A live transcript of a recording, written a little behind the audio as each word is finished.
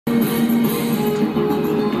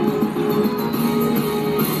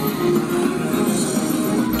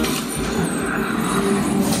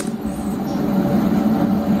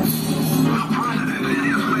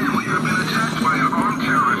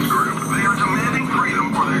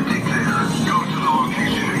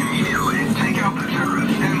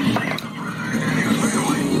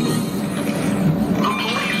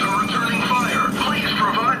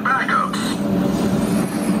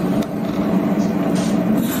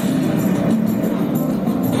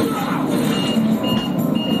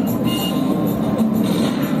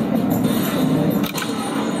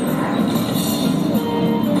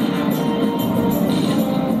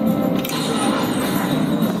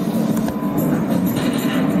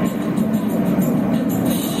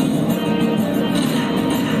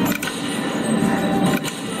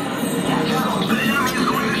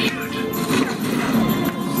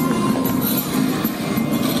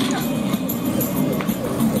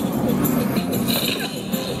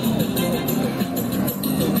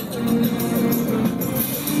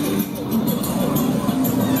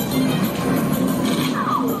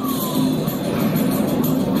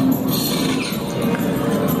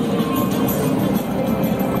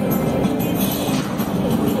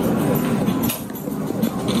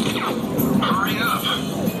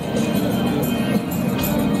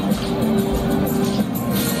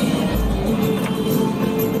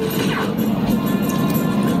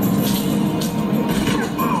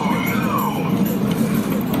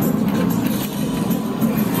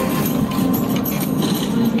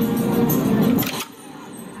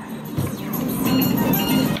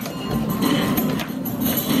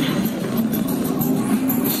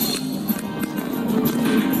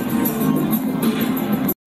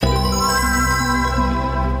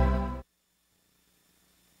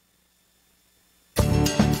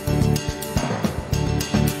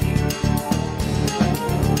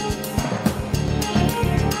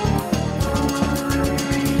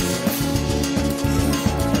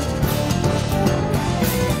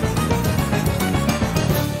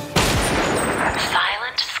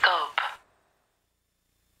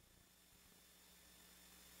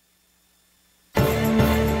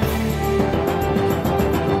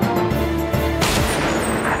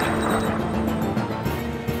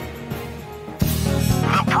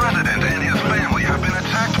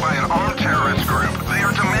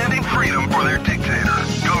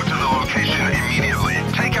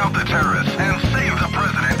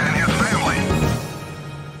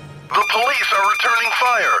are returning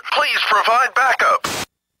fire. Please provide backup.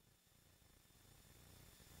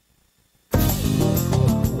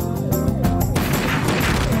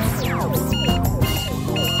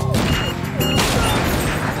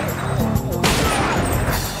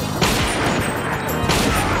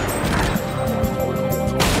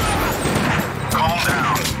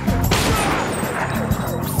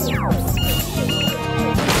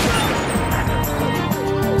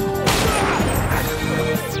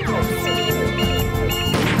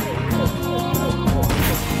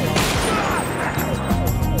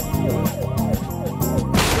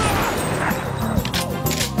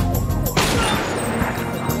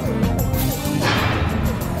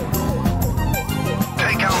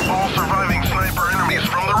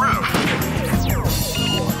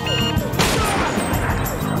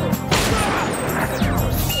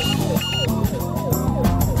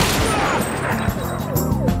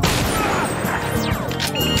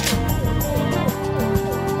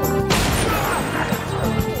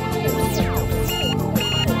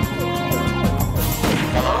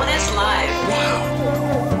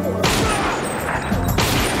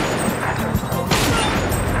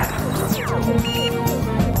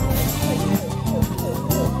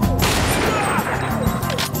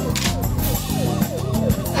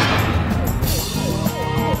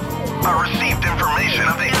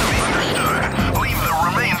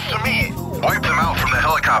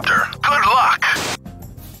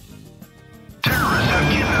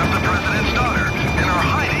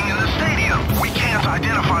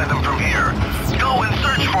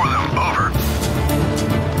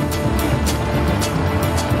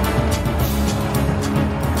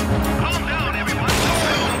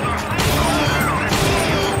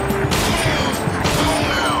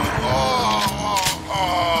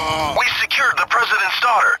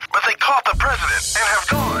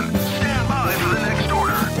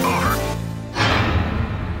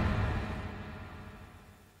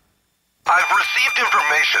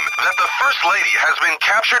 That the First Lady has been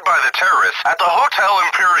captured by the terrorists at the Hotel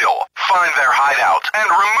Imperial. Find their hideout and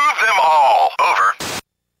remove them all. Over.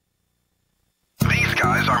 These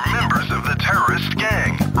guys are members of the terrorist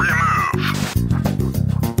gang. Remove.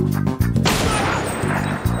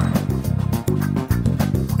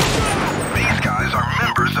 These guys are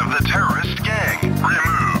members of the terrorist gang.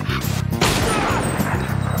 Remove.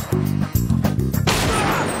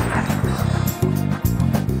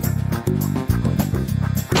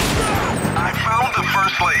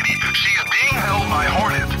 First Lady. She's being held by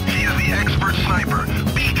Hornet. He is the expert sniper.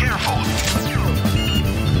 Be careful.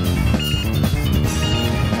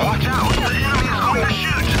 Watch out. The enemy is going to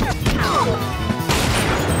shoot.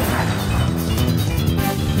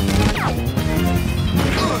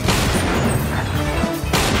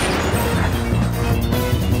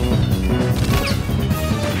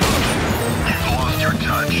 You've lost your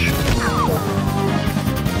touch.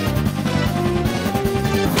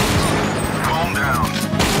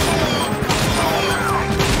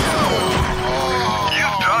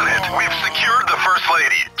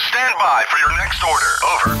 Lady, stand by for your next order.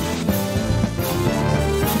 Over.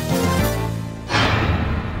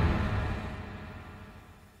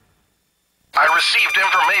 I received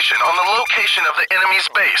information on the location of the enemy's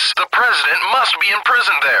base. The president must be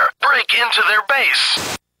imprisoned there. Break into their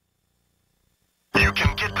base. You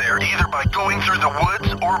can get there either by going through the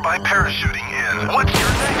woods or by parachuting in. What's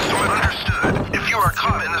your next one? Understood. If you are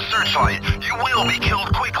caught in the searchlight, you will be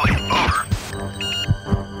killed quickly. Over.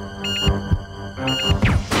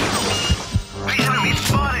 The enemy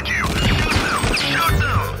spotted you! Shoot them! Shoot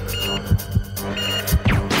them!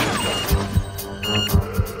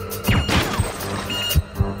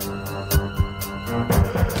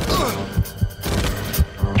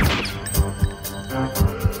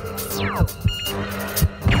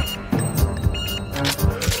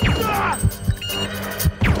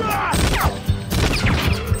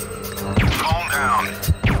 Calm down.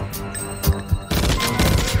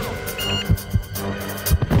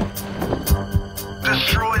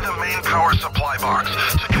 Destroy the main power supply box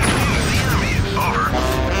to confuse the enemy. Over.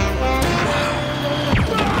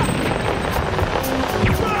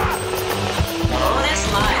 Bonus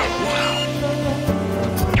live.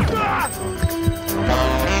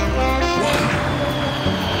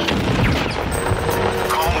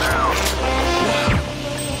 Calm down.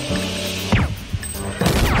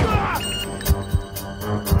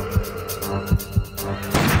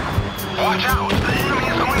 Watch out! The enemy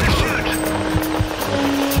is going to shoot!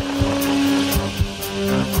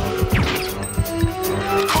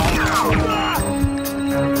 Calm down.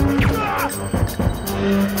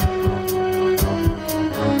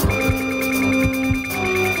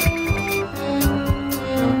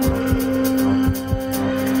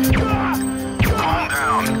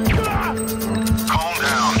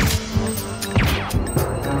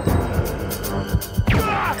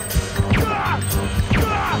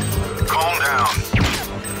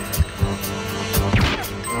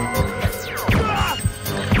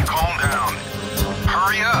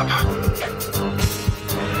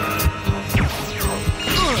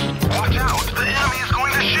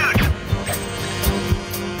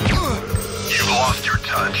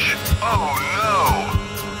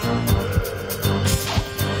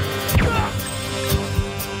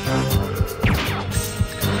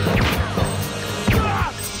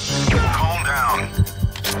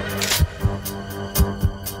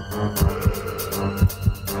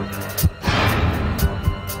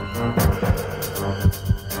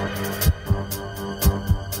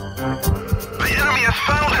 enemy has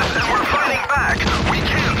found us and we're fighting back. We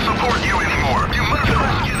can't support you anymore. You must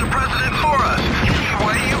rescue the president for us. Any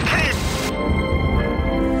way you can.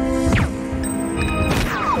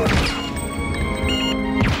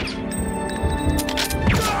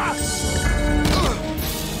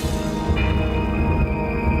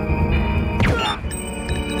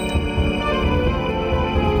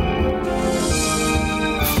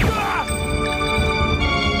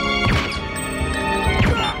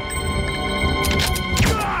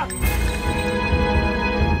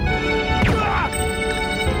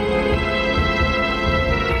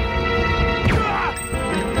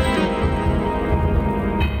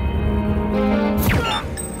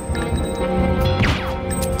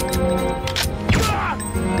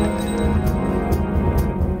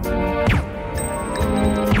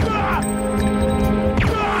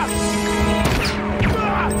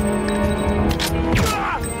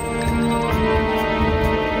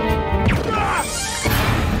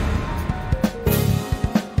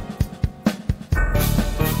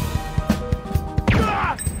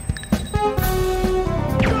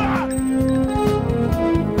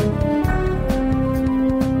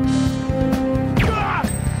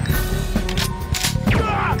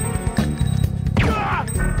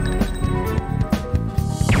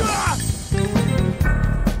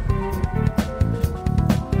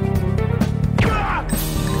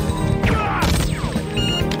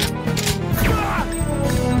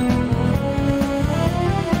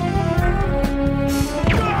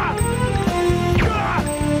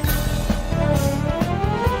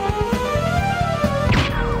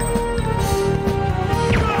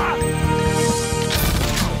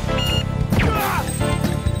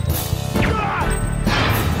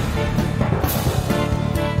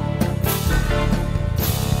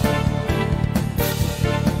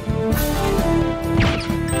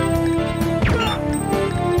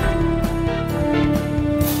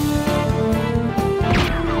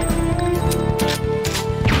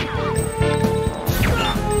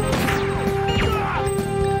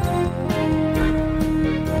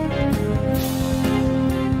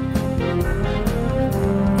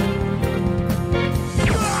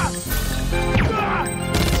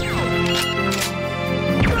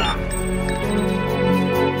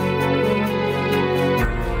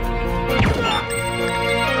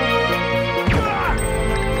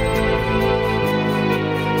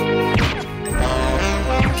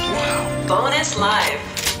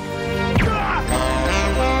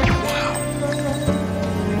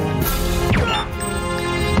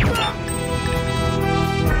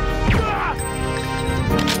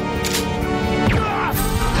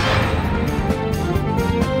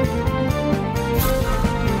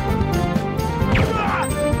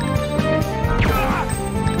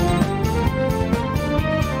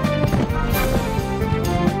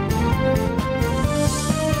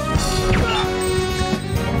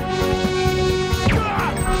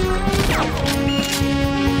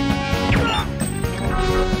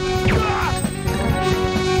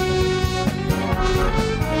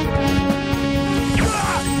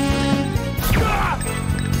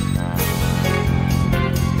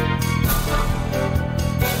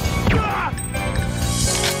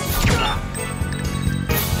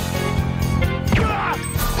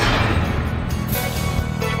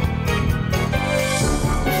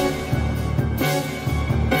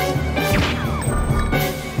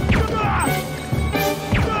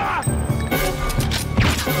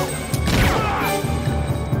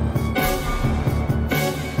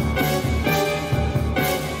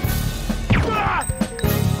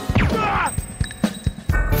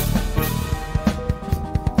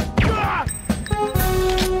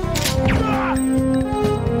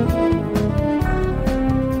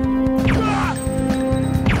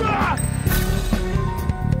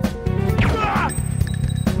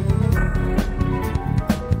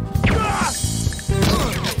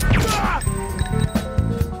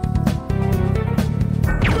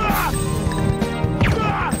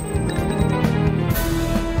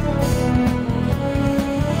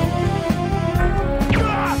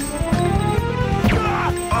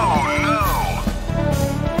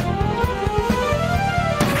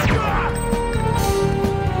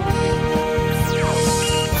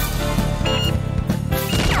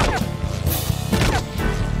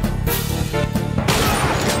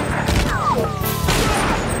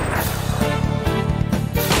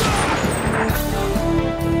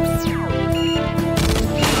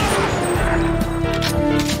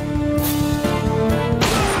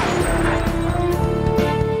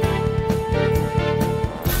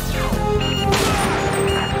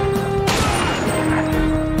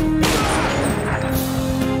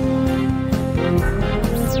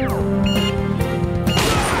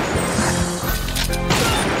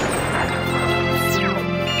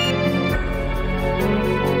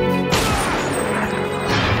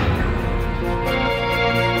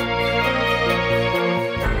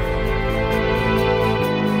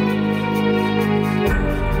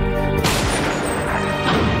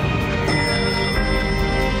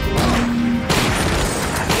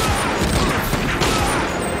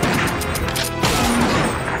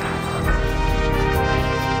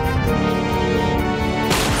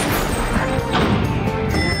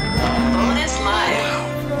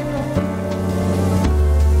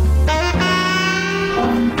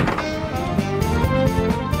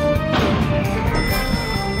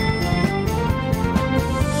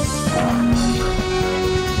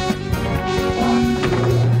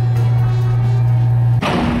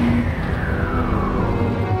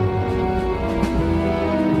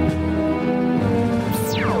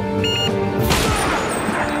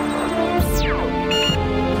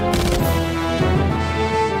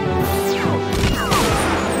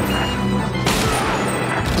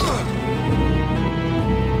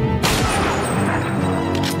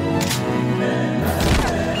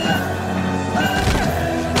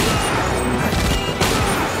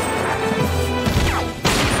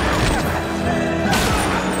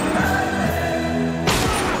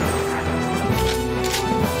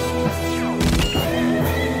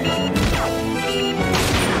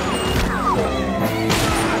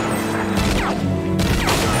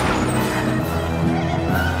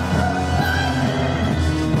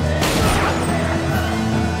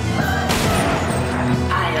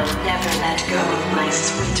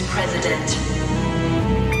 President.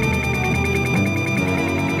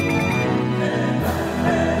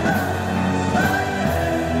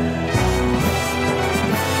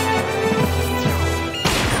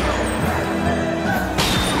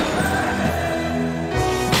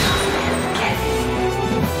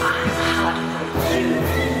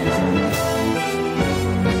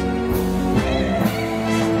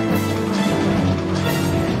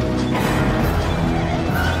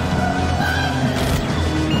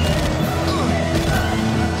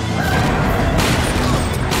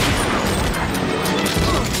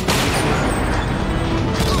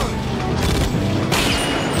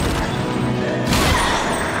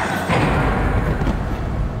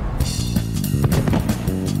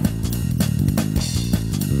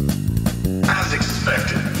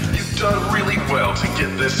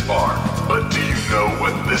 This far, but do you know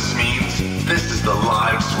what this means? This is the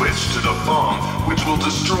live switch to the bomb, which will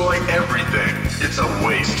destroy everything. It's a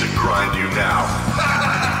waste to grind you now.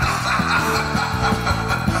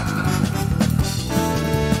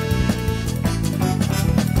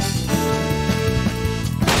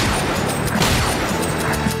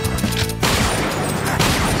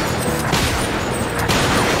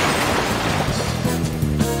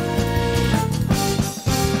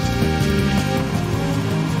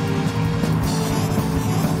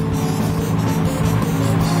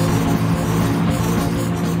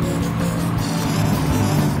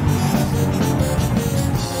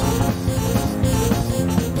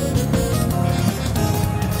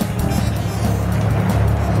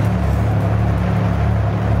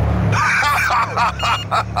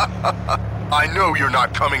 I know you're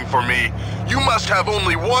not coming for me. You must have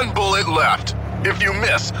only one bullet left. If you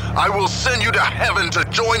miss, I will send you to heaven to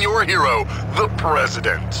join your hero, the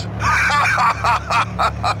President.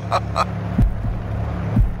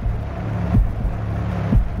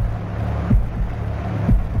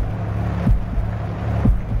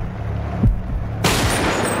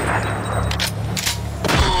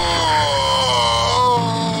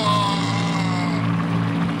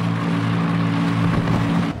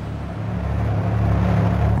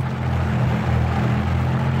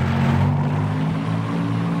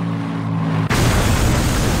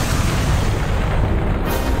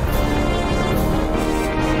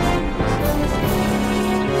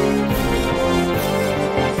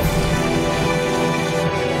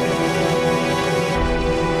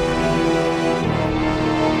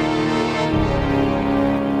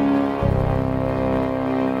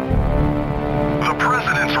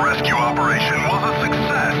 Rescue operation was a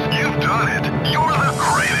success. You've done it. You're the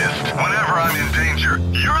greatest. Whenever I'm in danger,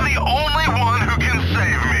 you're the only one who can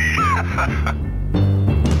save me.